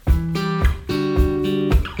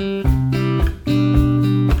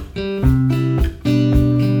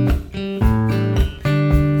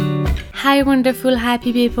Hi, wonderful,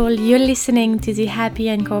 happy people. You're listening to the Happy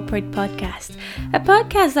and Corporate podcast, a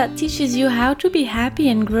podcast that teaches you how to be happy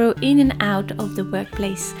and grow in and out of the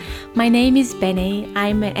workplace. My name is Bene.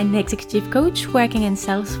 I'm an executive coach working in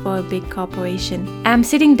sales for a big corporation. I'm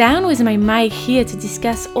sitting down with my mic here to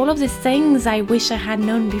discuss all of the things I wish I had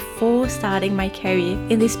known before starting my career.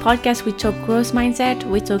 In this podcast, we talk growth mindset,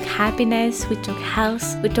 we talk happiness, we talk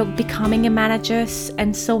health, we talk becoming a manager,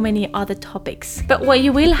 and so many other topics. But what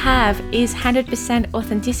you will have is 100%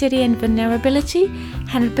 authenticity and vulnerability,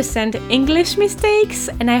 100% English mistakes,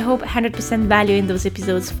 and I hope 100% value in those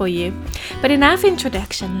episodes for you. But enough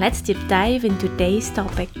introduction, let's deep dive into today's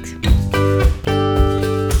topic.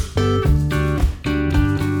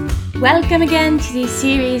 Welcome again to this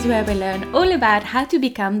series where we learn all about how to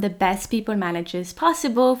become the best people managers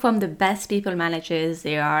possible from the best people managers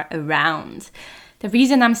there are around. The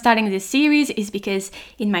reason I'm starting this series is because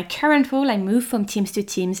in my current role, I move from teams to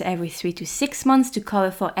teams every 3 to 6 months to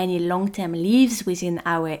cover for any long-term leaves within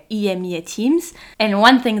our EMEA teams. And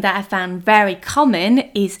one thing that I found very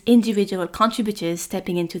common is individual contributors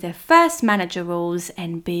stepping into their first manager roles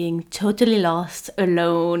and being totally lost,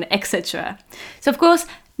 alone, etc. So of course,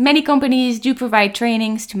 many companies do provide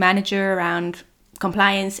trainings to manager around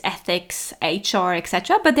compliance, ethics, HR,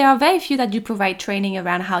 etc. But there are very few that do provide training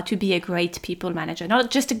around how to be a great people manager.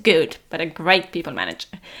 Not just a good, but a great people manager.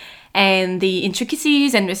 And the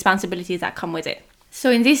intricacies and responsibilities that come with it. So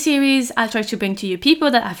in this series, I'll try to bring to you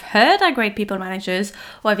people that I've heard are great people managers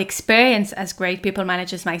or have experienced as great people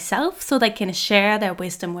managers myself so they can share their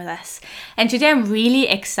wisdom with us. And today I'm really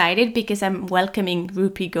excited because I'm welcoming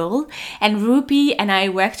Rupi Goel. And Rupi and I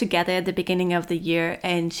worked together at the beginning of the year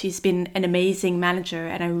and she's been an amazing manager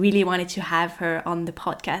and I really wanted to have her on the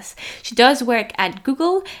podcast. She does work at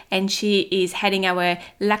Google and she is heading our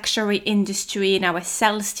luxury industry and our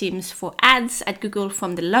sales teams for ads at Google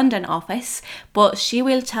from the London office. But she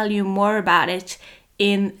will tell you more about it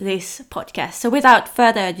in this podcast. So without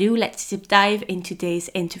further ado, let's deep dive into today's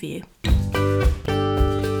interview.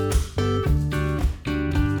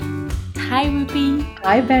 Hi, Rupi.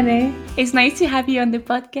 Hi, Bene. It's nice to have you on the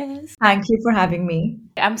podcast. Thank you for having me.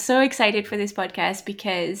 I'm so excited for this podcast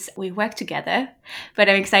because we work together, but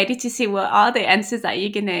I'm excited to see what are the answers that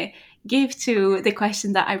you're going to give to the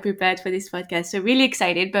question that I prepared for this podcast. So really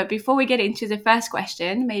excited. But before we get into the first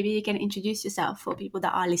question, maybe you can introduce yourself for people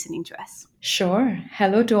that are listening to us. Sure.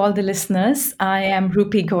 Hello to all the listeners. I am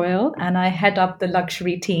Rupi Goel and I head up the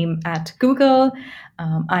luxury team at Google.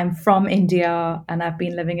 I'm from India and I've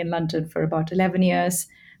been living in London for about 11 years.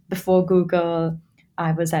 Before Google,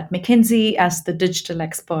 I was at McKinsey as the digital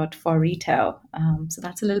expert for retail. So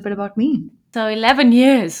that's a little bit about me. So 11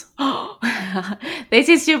 years. This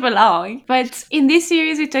is super long. But in this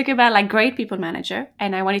series, we talk about like great people manager.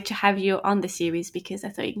 And I wanted to have you on the series because I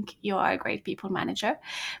think you are a great people manager.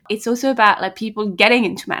 It's also about like people getting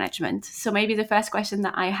into management. So maybe the first question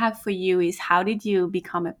that I have for you is how did you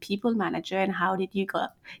become a people manager and how did you go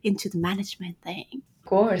into the management thing? Of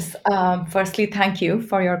course. Firstly, thank you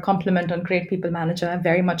for your compliment on Great People Manager. I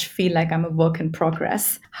very much feel like I'm a work in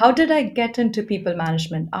progress. How did I get into people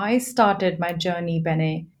management? I started my journey,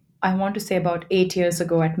 Bene, I want to say about 8 years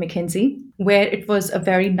ago at McKinsey, where it was a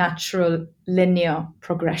very natural, linear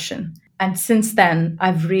progression. And since then,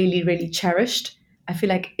 I've really cherished. I feel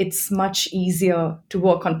like it's much easier to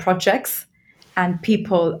work on projects and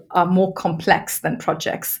people are more complex than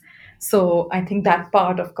projects. So I think that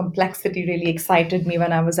part of complexity really excited me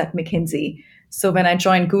when I was at McKinsey. So when I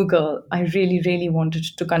joined Google, I really wanted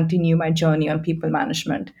to continue my journey on people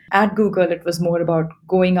management. At Google, it was more about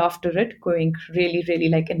going after it, going really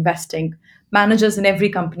like investing. Managers in every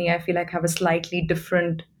company, I feel like have a slightly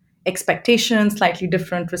different expectations, slightly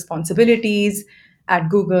different responsibilities. At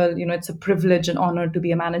Google, it's a privilege and honor to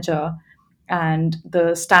be a manager. And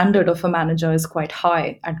the standard of a manager is quite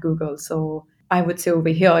high at Google. So I would say over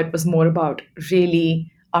here, it was more about really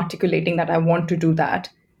articulating that I want to do that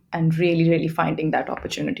and really finding that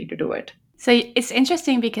opportunity to do it. So it's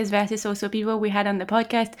interesting because versus also people we had on the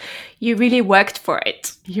podcast, you really worked for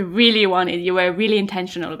it. You really wanted, you were really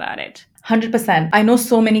intentional about it. 100%. I know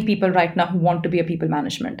so many people right now who want to be a people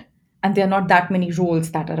management and there are not that many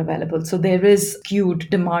roles that are available. So there is skewed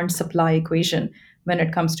demand supply equation when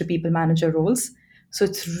it comes to people manager roles. So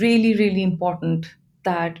it's really important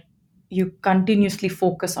that you continuously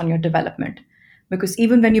focus on your development. Because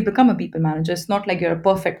even when you become a people manager, it's not like you're a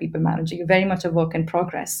perfect people manager. You're very much a work in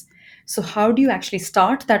progress. So how do you actually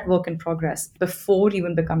start that work in progress before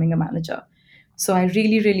even becoming a manager? So I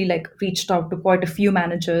really reached out to quite a few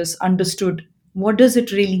managers, understood what does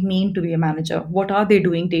it really mean to be a manager? What are they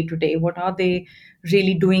doing day to day? What are they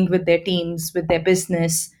really doing with their teams, with their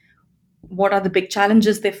business? what are the big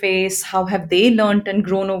challenges they face, how have they learned and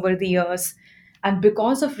grown over the years. And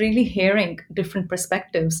because of really hearing different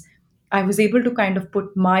perspectives, I was able to kind of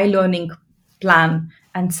put my learning plan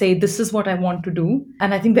and say, this is what I want to do.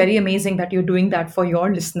 And I think very amazing that you're doing that for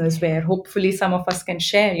your listeners, where hopefully some of us can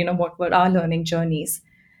share, what were our learning journeys.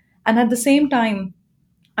 And at the same time,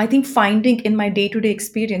 I think finding in my day to day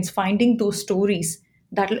experience, finding those stories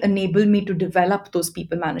that will enable me to develop those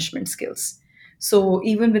people management skills. So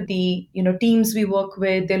even with the teams we work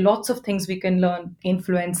with, there are lots of things we can learn,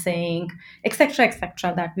 influencing, etc.,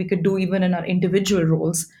 that we could do even in our individual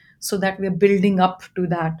roles, so that we're building up to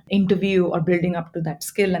that interview or building up to that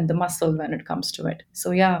skill and the muscle when it comes to it.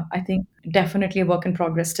 So yeah, I think definitely a work in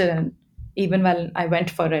progress still. And even when I went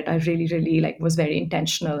for it, I really, really like was very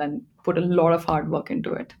intentional and put a lot of hard work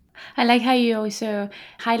into it. I like how you also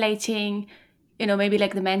highlighting, maybe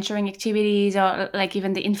like the mentoring activities or like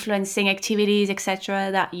even the influencing activities, etc.,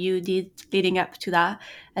 that you did leading up to that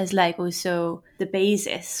as like also the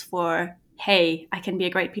basis for, hey, I can be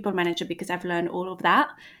a great people manager because I've learned all of that.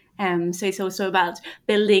 So it's also about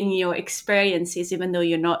building your experiences, even though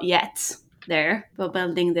you're not yet there, but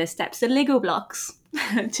building the steps, the Lego blocks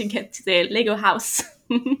to get to the Lego house.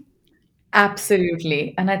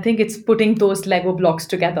 Absolutely. And I think it's putting those Lego blocks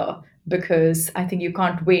together, because I think you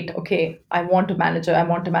can't wait. Okay, I want a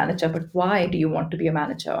manager, but why do you want to be a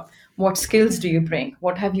manager? What skills do you bring?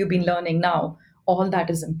 What have you been learning now? All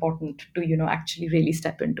that is important to, actually really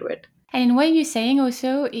step into it. And in what you're saying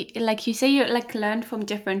also, like you say, you like learned from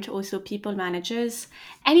different also people managers.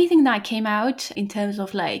 Anything that came out in terms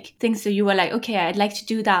of like things that you were like, okay, I'd like to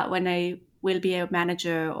do that when I will be a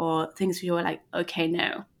manager, or things you were like, okay,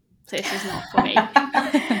 no, so this is not for me.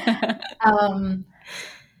 Um,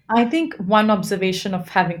 I think one observation of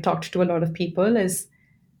having talked to a lot of people is,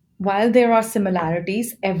 while there are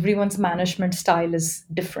similarities, everyone's management style is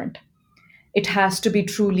different. It has to be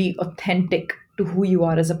truly authentic to who you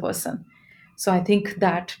are as a person. So I think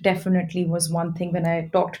that definitely was one thing when I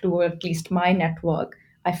talked to at least my network.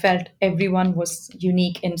 I felt everyone was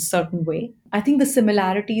unique in a certain way. I think the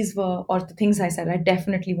similarities were, or the things I said I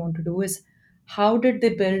definitely want to do is, how did they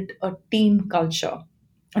build a team culture?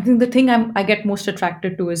 I think the thing I get most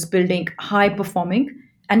attracted to is building high performing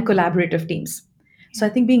and collaborative teams. So I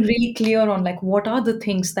think being really clear on like what are the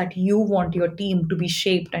things that you want your team to be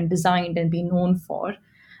shaped and designed and be known for,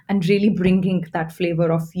 and really bringing that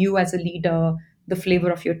flavor of you as a leader, the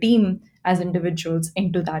flavor of your team as individuals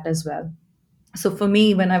into that as well. So for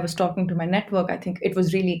me, when I was talking to my network, I think it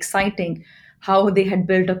was really exciting how they had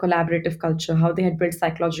built a collaborative culture, how they had built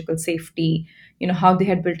psychological safety, how they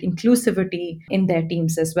had built inclusivity in their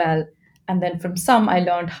teams as well. And then from some, I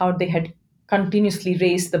learned how they had continuously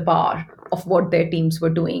raised the bar of what their teams were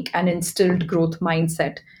doing and instilled growth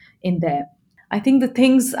mindset in there. I think the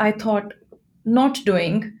things I thought not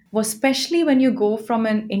doing was, especially when you go from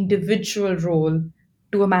an individual role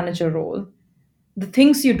to a manager role, the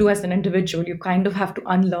things you do as an individual, you kind of have to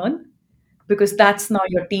unlearn, because that's now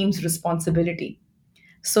your team's responsibility.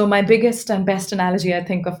 So my biggest and best analogy I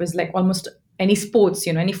think of is like almost any sports,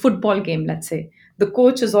 any football game, let's say. The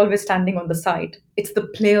coach is always standing on the side. It's the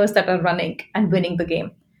players that are running and winning the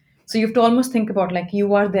game. So you have to almost think about like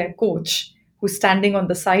you are their coach who's standing on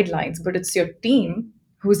the sidelines, but it's your team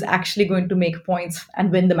who's actually going to make points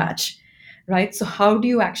and win the match, right? So how do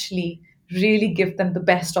you actually really give them the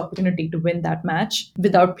best opportunity to win that match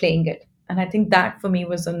without playing it? And I think that for me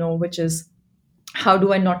was a no, which is, how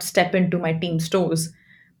do I not step into my team's toes,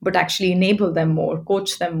 but actually enable them more,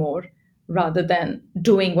 coach them more, rather than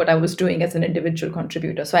doing what I was doing as an individual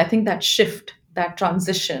contributor? So I think that shift, that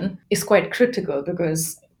transition is quite critical,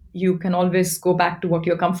 because you can always go back to what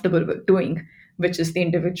you're comfortable with doing, which is the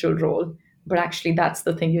individual role. But actually, that's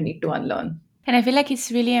the thing you need to unlearn. And I feel like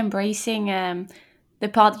it's really embracing the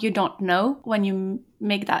part you don't know when you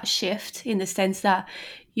make that shift, in the sense that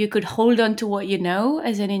you could hold on to what you know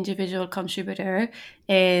as an individual contributor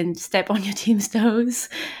and step on your team's toes,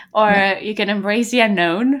 or Yeah. you can embrace the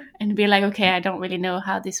unknown and be like, okay, I don't really know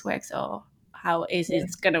how this works or how is it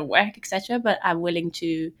Yes. going to work, etc., but I'm willing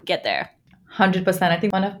to get there. 100%. I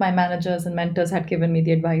think one of my managers and mentors had given me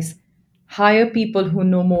the advice: hire people who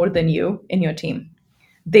know more than you in your team.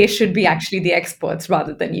 They should be actually the experts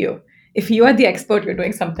rather than you. If you are the expert, you're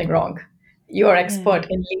doing something wrong. You're Yeah. expert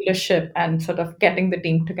in leadership and sort of getting the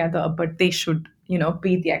team together, but they should,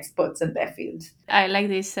 be the experts in their fields. I like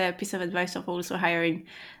this piece of advice of also hiring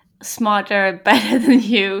smarter, better than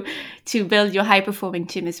you to build your high performing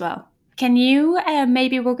team as well. Can you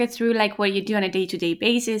maybe walk us through like what you do on a day to day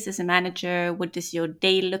basis as a manager? What does your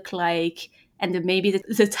day look like? And then maybe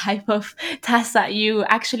the type of tasks that you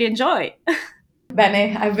actually enjoy.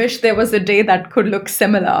 Bene, I wish there was a day that could look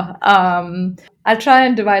similar. I'll try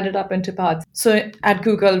and divide it up into parts. So at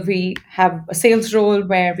Google, we have a sales role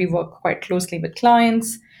where we work quite closely with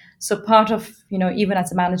clients. So part of, even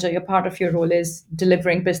as a manager, your part of your role is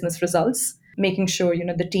delivering business results, making sure,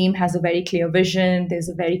 the team has a very clear vision, there's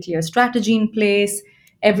a very clear strategy in place,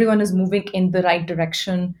 everyone is moving in the right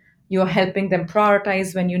direction. You're helping them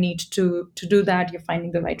prioritize when you need to do that. You're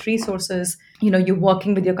finding the right resources. You're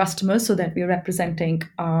working with your customers so that we're representing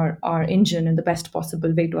our engine in the best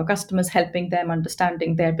possible way to our customers, helping them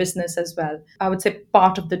understanding their business as well. I would say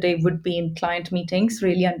part of the day would be in client meetings,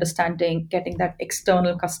 really understanding, getting that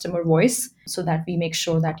external customer voice so that we make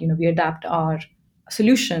sure that we adapt our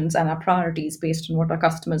solutions and our priorities based on what our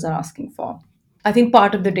customers are asking for. I think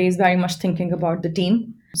part of the day is very much thinking about the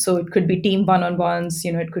team. So it could be team one-on-ones,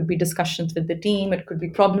 it could be discussions with the team, it could be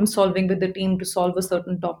problem solving with the team to solve a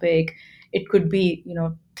certain topic. It could be,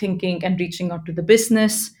 thinking and reaching out to the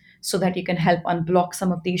business so that you can help unblock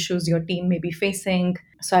some of the issues your team may be facing.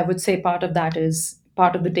 So I would say part of that is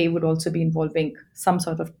part of the day would also be involving some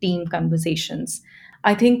sort of team conversations.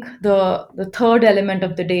 I think the third element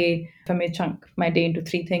of the day, if I may chunk my day into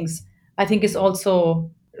three things, I think is also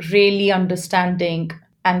really understanding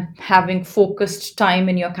and having focused time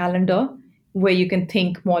in your calendar where you can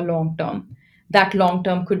think more long term. That long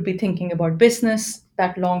term could be thinking about business,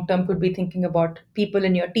 that long term could be thinking about people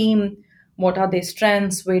in your team. What are their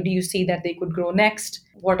strengths? Where do you see that they could grow next?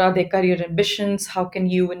 What are their career ambitions? How can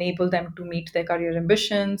you enable them to meet their career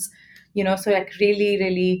ambitions? So like really,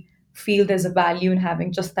 really feel there's a value in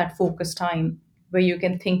having just that focused time where you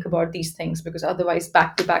can think about these things, because otherwise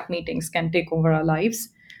back to back meetings can take over our lives.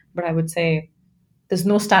 But I would say there's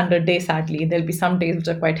no standard day, sadly. There'll be some days which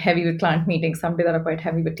are quite heavy with client meetings, some days that are quite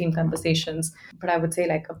heavy with team conversations. But I would say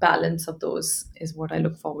like a balance of those is what I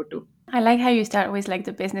look forward to. I like how you start with like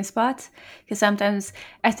the business part, because sometimes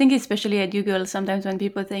I think especially at Google, sometimes when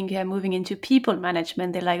people think yeah, moving into people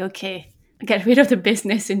management, they're like, okay, get rid of the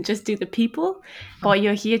business and just do the people. But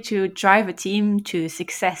you're here to drive a team to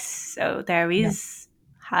success. So there Yeah. is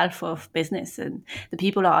half of business and the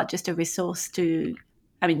people are just a resource to,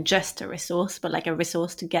 I mean, just a resource, but like a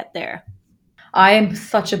resource to get there. I am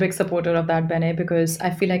such a big supporter of that, Bene, because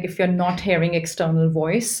I feel like if you're not hearing external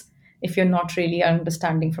voice, if you're not really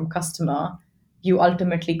understanding from customer, you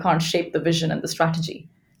ultimately can't shape the vision and the strategy.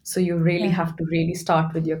 So you really Yeah. have to really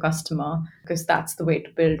start with your customer, because that's the way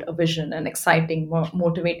to build a vision, an exciting,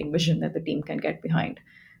 motivating vision that the team can get behind.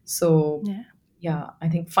 So Yeah. yeah, I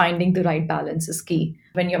think finding the right balance is key.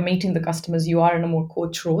 When you're meeting the customers, you are in a more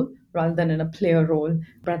coach role rather than in a player role,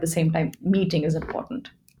 but at the same time, meeting is important.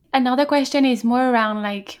 Another question is more around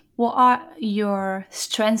like what are your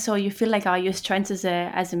strengths or you feel like are your strengths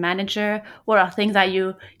as a manager? What are things that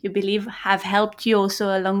you believe have helped you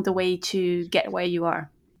also along the way to get where you are?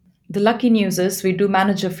 The lucky news is we do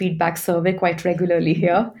manager feedback survey quite regularly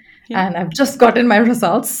here, Yeah. and I've just gotten my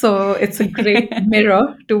results. So it's a great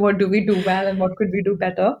mirror to what do we do well and what could we do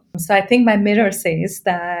better. So I think my mirror says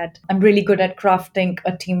that I'm really good at crafting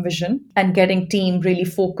a team vision and getting team really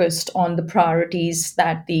focused on the priorities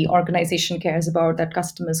that the organization cares about, that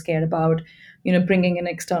customers care about, bringing an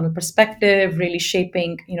external perspective, really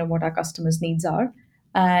shaping, what our customers' needs are.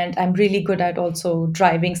 And I'm really good at also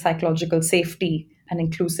driving psychological safety and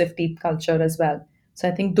inclusive team culture as well. So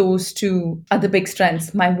I think those two are the big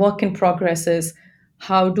strengths. My work in progress is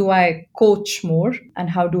how do I coach more and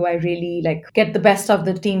how do I really like get the best of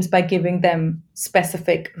the teams by giving them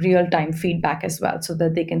specific real-time feedback as well so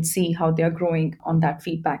that they can see how they're growing on that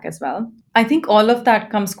feedback as well. I think all of that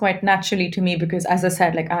comes quite naturally to me because as I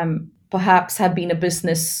said, like I'm perhaps have been a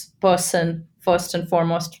business person first and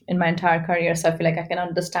foremost in my entire career. So I feel like I can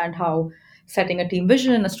understand how setting a team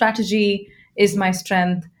vision and a strategy is my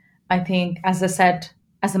strength. I think, as I said,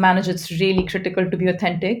 as a manager, it's really critical to be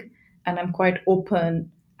authentic, and I'm quite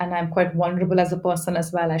open and I'm quite vulnerable as a person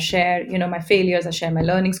as well. I share, my failures, I share my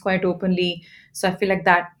learnings quite openly. So I feel like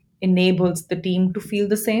that enables the team to feel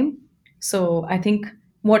the same. So I think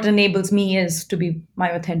what enables me is to be my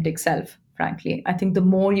authentic self, frankly. I think the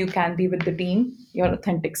more you can be with the team, your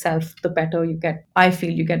authentic self, the better you get. I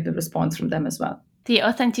feel you get the response from them as well. The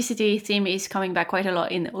authenticity theme is coming back quite a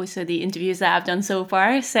lot in also the interviews that I've done so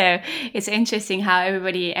far. So it's interesting how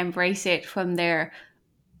everybody embrace it from their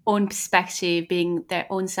own perspective, being their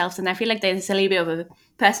own selves. And I feel like there's a little bit of a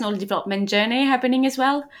personal development journey happening as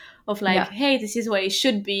well of like, Yeah. hey, this is what it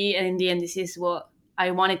should be. And in the end, this is what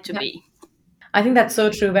I want it to Yeah. be. I think that's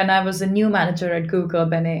so true. When I was a new manager at Google,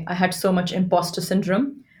 Bene, I had so much imposter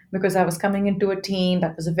syndrome because I was coming into a team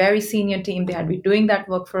that was a very senior team. They had been doing that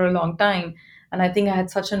work for a long time. And I think I had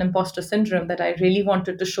such an imposter syndrome that I really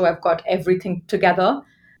wanted to show I've got everything together,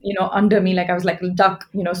 under me. Like I was like a duck,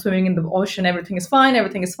 swimming in the ocean. Everything is fine.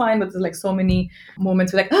 Everything is fine. But there's like so many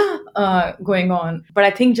moments like going on. But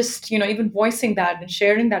I think just, even voicing that and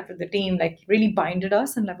sharing that with the team, like really binded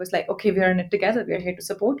us. And I was like, okay, we are in it together. We are here to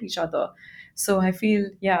support each other. So I feel,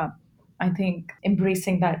 yeah, I think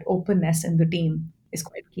embracing that openness in the team is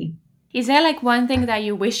quite key. Is there like one thing that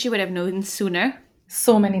you wish you would have known sooner?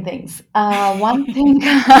 So many things. One thing,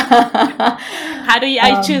 How do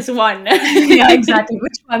I choose one? yeah, exactly.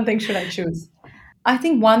 Which one thing should I choose? I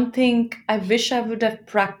think one thing I wish I would have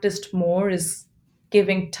practiced more is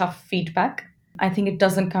giving tough feedback. I think it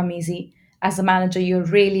doesn't come easy. As a manager, you're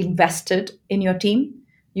really invested in your team.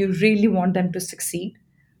 You really want them to succeed.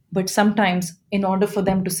 But sometimes, in order for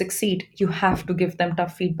them to succeed, you have to give them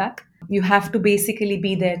tough feedback. You have to basically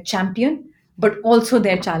be their champion, but also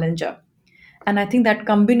their challenger. And I think that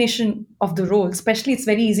combination of the role, especially, it's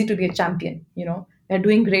very easy to be a champion. They're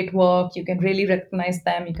doing great work. You can really recognize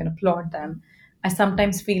them. You can applaud them. I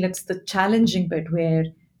sometimes feel it's the challenging bit where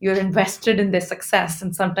you're invested in their success,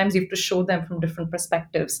 and sometimes you have to show them from different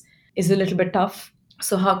perspectives is a little bit tough.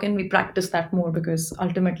 So how can we practice that more? Because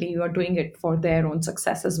ultimately you are doing it for their own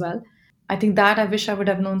success as well. I think that I wish I would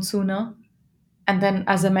have known sooner. And then,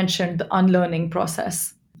 as I mentioned, the unlearning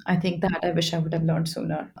process. I think that I wish I would have learned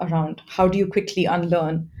sooner around how do you quickly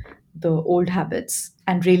unlearn the old habits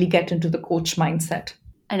and really get into the coach mindset.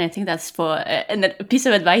 And I think that's for and a piece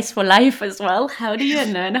of advice for life as well. How do you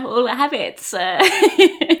unlearn old habits?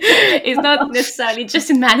 It's not necessarily just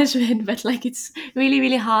in management, but like it's really,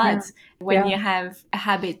 really hard Yeah. when Yeah. you have a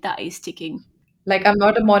habit that is sticking. Like I'm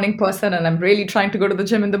not a morning person and I'm really trying to go to the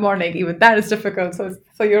gym in the morning. Even that is difficult.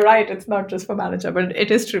 So you're right. It's not just for manager, but it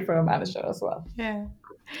is true for a manager as well. Yeah.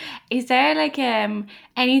 Is there like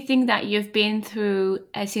anything that you've been through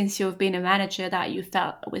since you've been a manager that you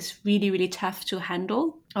felt was really, really tough to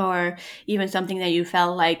handle? Or even something that you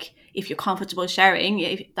felt like, if you're comfortable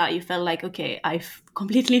sharing, that you felt like, okay, I've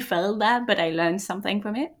completely failed that, but I learned something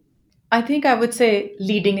from it? I think I would say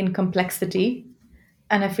leading in complexity.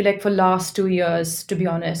 And I feel like for last 2 years, to be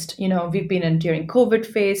honest, we've been in during COVID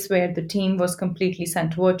phase where the team was completely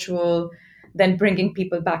sent virtual, then bringing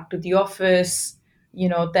people back to the office,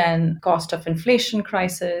 then cost of inflation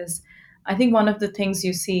crisis. I think one of the things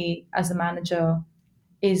you see as a manager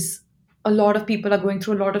is a lot of people are going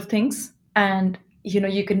through a lot of things, and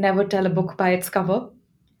you can never tell a book by its cover.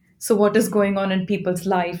 So what is going on in people's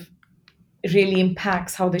life really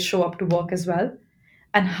impacts how they show up to work as well.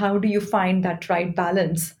 And how do you find that right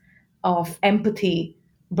balance of empathy,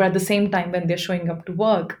 but at the same time, when they're showing up to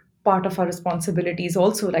work, part of our responsibility is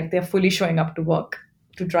also like they're fully showing up to work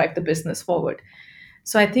to drive the business forward.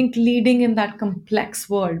 So I think leading in that complex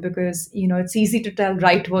world, because it's easy to tell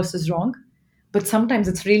right versus wrong, but sometimes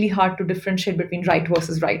it's really hard to differentiate between right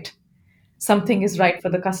versus right. Something is right for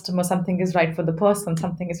the customer, something is right for the person,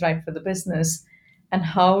 something is right for the business. And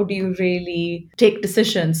how do you really take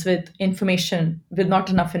decisions with information, with not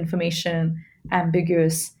enough information,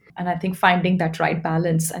 ambiguous? And I think finding that right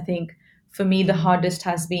balance, I think for me, the hardest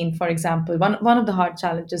has been, for example, one of the hard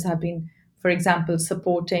challenges have been, for example,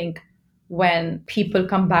 supporting when people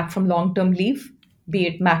come back from long term leave, be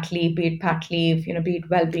it mat leave, be it pat leave, be it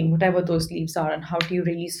well being, whatever those leaves are, and how do you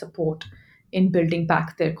really support in building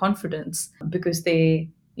back their confidence because they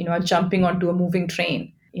are jumping onto a moving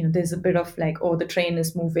train. There's a bit of like, oh, the train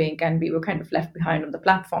is moving and we were kind of left behind on the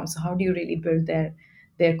platform. So how do you really build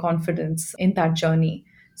their confidence in that journey?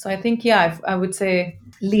 So I think, yeah, I would say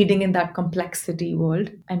leading in that complexity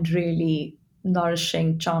world and really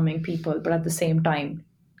nourishing, charming people, but at the same time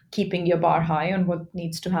keeping your bar high on what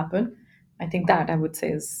needs to happen. I think that I would say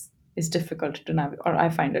is difficult to navigate, or I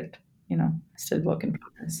find it, still work in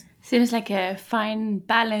progress. Seems like a fine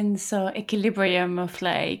balance or equilibrium of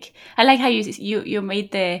like, I like how you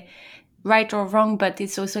made the right or wrong, but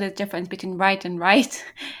it's also the difference between right and right.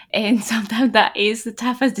 And sometimes that is the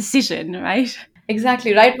toughest decision, right?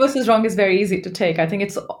 Exactly. Right versus wrong is very easy to take. I think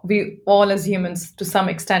it's we all as humans to some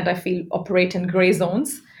extent I feel operate in gray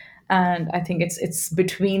zones. And I think it's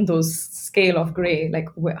between those scale of gray, like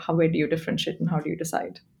where do you differentiate and how do you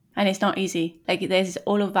decide? And it's not easy. Like there's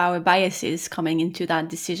all of our biases coming into that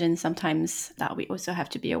decision sometimes that we also have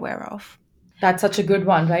to be aware of. That's such a good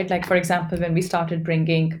one, right? Like, for example, when we started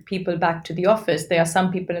bringing people back to the office, there are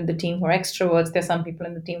some people in the team who are extroverts, there's some people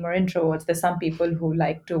in the team who are introverts, there's some people who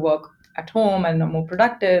like to work at home and are more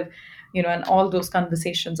productive, and all those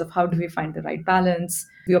conversations of how do we find the right balance.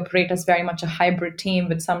 We operate as very much a hybrid team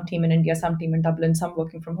with some team in India, some team in Dublin, some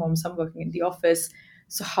working from home, some working in the office.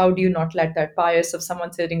 So, how do you not let that bias of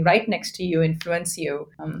someone sitting right next to you influence you?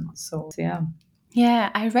 Yeah. Yeah,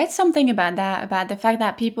 I read something about that, about the fact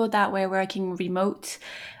that people that were working remote,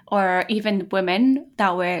 or even women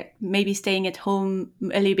that were maybe staying at home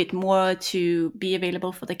a little bit more to be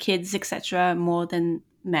available for the kids, etc., more than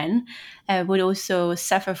men, would also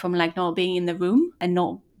suffer from like not being in the room and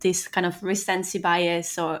not this kind of recency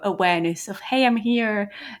bias or awareness of, hey, I'm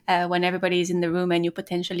here, when everybody is in the room and you're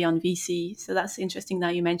potentially on VC. So that's interesting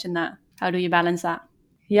that you mentioned that. How do you balance that?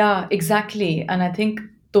 Yeah, exactly. And I think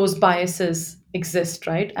those biases exist,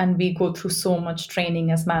 right? And we go through so much training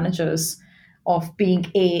as managers of being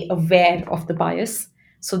aware of the bias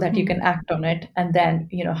so that you Mm. can act on it. And then,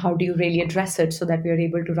 how do you really address it so that we are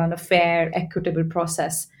able to run a fair, equitable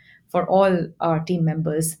process for all our team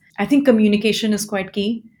members? I think communication is quite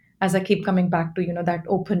key. As I keep coming back to, that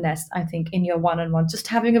openness, I think in your one-on-one, just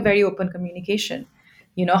having a very open communication.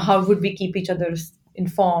 How would we keep each other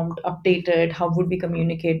informed, updated? How would we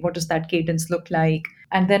communicate? What does that cadence look like?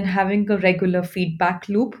 And then having a regular feedback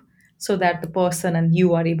loop so that the person and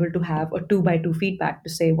you are able to have a two by two feedback to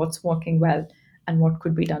say what's working well and what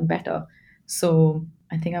could be done better. So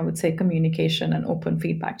I think I would say communication and open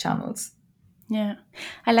feedback channels. Yeah.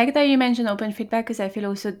 I like that you mentioned open feedback because I feel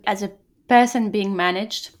also as a person being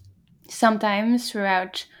managed, sometimes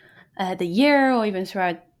throughout the year or even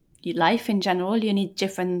throughout your life in general, you need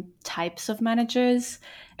different types of managers.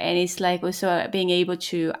 And it's like also being able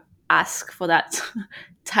to ask for that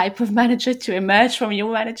type of manager to emerge from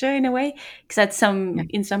your manager in a way. Because at Yeah.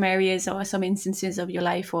 in some areas or some instances of your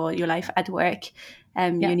life or your life at work,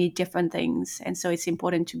 you Yeah. need different things. And so it's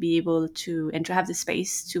important to be able to and to have the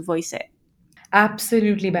space to voice it.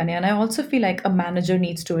 Absolutely, Benny. And I also feel like a manager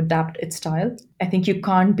needs to adapt its style. I think you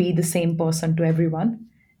can't be the same person to everyone.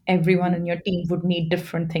 Everyone in your team would need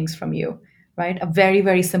different things from you, right? A very,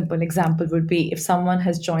 very simple example would be if someone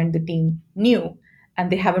has joined the team new and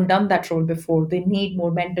they haven't done that role before, they need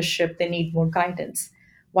more mentorship, they need more guidance.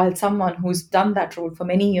 While someone who's done that role for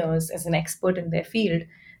many years as an expert in their field,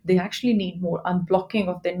 they actually need more unblocking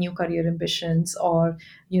of their new career ambitions, or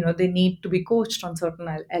they need to be coached on certain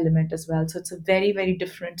element as well. So it's a very, very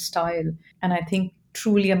different style. And I think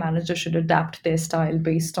truly a manager should adapt their style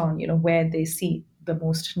based on where they see the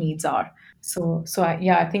most needs are. So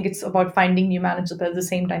I think it's about finding new managers, but at the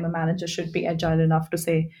same time a manager should be agile enough to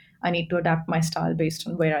say I need to adapt my style based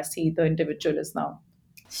on where I see the individual is now.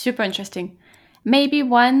 Super interesting. Maybe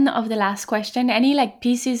one of the last question, any like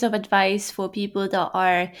pieces of advice for people that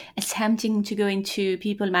are attempting to go into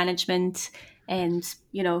people management and,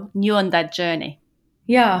 new on that journey?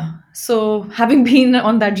 Yeah. So, having been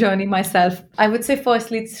on that journey myself, I would say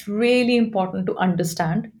firstly, it's really important to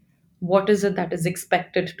understand what is it that is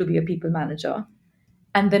expected to be a people manager,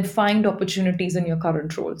 and then find opportunities in your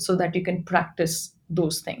current role so that you can practice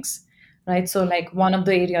those things. Right. So, like one of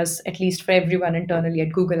the areas, at least for everyone internally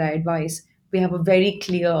at Google, I advise we have a very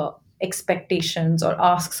clear expectations or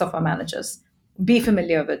asks of our managers. Be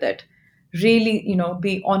familiar with it. Really,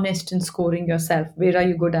 be honest in scoring yourself. Where are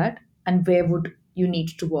you good at and where would you need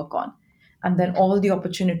to work on? And then all the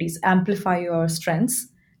opportunities, amplify your strengths,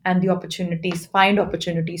 and the opportunities, find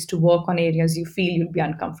opportunities to work on areas you feel you'll be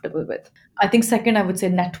uncomfortable with. I think second, I would say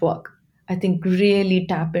network. I think really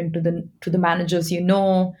tap into the managers you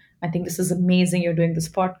know. I think this is amazing you're doing this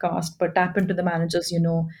podcast, but tap into the managers you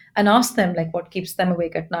know and ask them like what keeps them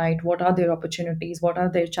awake at night, what are their opportunities, what are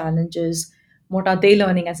their challenges, what are they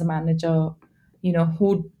learning as a manager,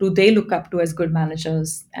 who do they look up to as good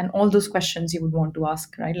managers, and all those questions you would want to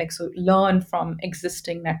ask, right? Like, so learn from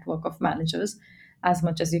existing network of managers as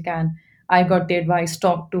much as you can. I got the advice,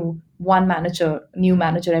 talk to one manager, new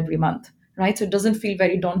manager every month, right? So it doesn't feel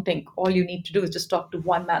very daunting. All you need to do is just talk to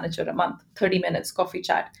one manager a month, 30 minutes, coffee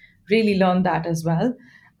chat. Really learn that as well.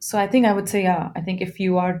 So I think I would say, yeah, I think if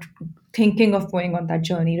you are thinking of going on that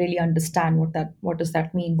journey, really understand what does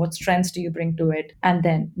that mean, what strengths do you bring to it, and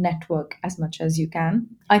then network as much as you can.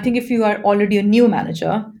 I think if you are already a new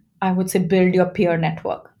manager, I would say build your peer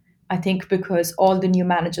network. I think because all the new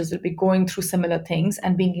managers will be going through similar things,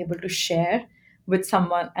 and being able to share with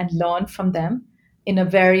someone and learn from them in a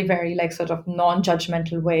very, very like sort of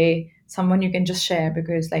non-judgmental way, someone you can just share.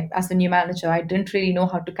 Because like as a new manager, I didn't really know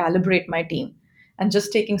how to calibrate my team, and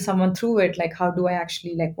just taking someone through it, like how do I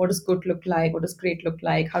actually, like, what does good look like, what does great look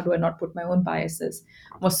like, how do I not put my own biases,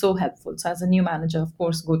 was so helpful. So as a new manager, of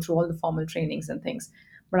course, go through all the formal trainings and things,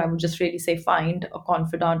 but I would just really say find a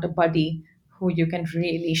confidant, a buddy who you can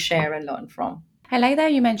really share and learn from. I like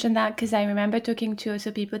that you mentioned that because I remember talking to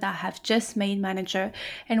also people that have just made manager.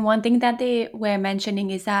 And one thing that they were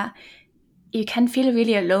mentioning is that you can feel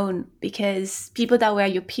really alone because people that were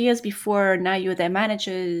your peers before, now you're their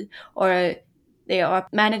manager, or they are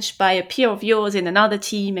managed by a peer of yours in another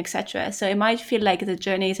team, etc. So it might feel like the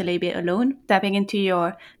journey is a little bit alone. Tapping into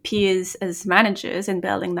your peers as managers and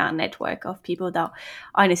building that network of people that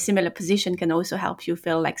are in a similar position can also help you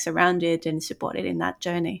feel like surrounded and supported in that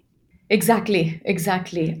journey. Exactly,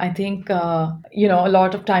 exactly. I think, a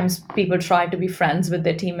lot of times people try to be friends with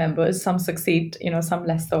their team members. Some succeed, some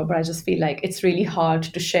less so. But I just feel like it's really hard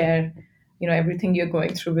to share, everything you're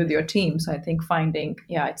going through with your team. So I think finding,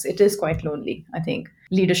 it is quite lonely. I think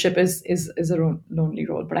leadership is a lonely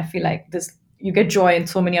role. But I feel like this, you get joy in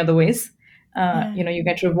so many other ways. Yeah. You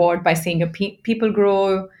get reward by seeing your people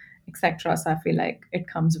grow, etc. So I feel like it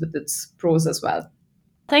comes with its pros as well.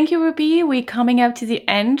 Thank you, Ruby. We're coming up to the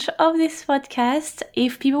end of this podcast.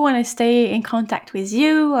 If people want to stay in contact with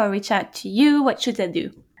you or reach out to you, what should they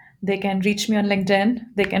do? They can reach me on LinkedIn.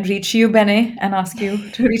 They can reach you, Bene, and ask you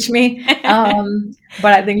to reach me.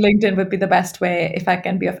 But I think LinkedIn would be the best way. If I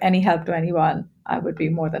can be of any help to anyone, I would be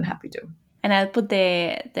more than happy to. And I'll put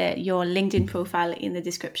your LinkedIn profile in the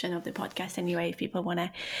description of the podcast anyway, if people want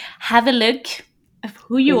to have a look of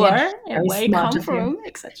who you Brilliant. are and Very where you smart come of you. from,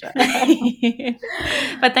 etc.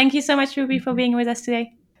 But thank you so much, Ruby, for being with us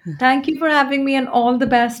today. Thank you for having me, and all the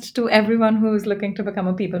best to everyone who's looking to become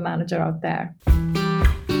a people manager out there.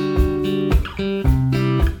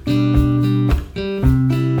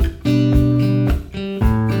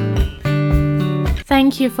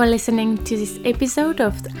 Thank you for listening to this episode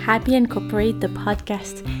of Happy and Corporate, the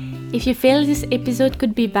podcast. If you feel this episode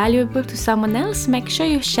could be valuable to someone else, make sure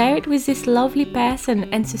you share it with this lovely person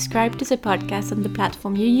and subscribe to the podcast on the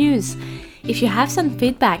platform you use. If you have some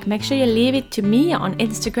feedback, make sure you leave it to me on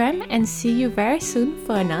Instagram, and see you very soon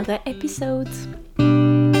for another episode.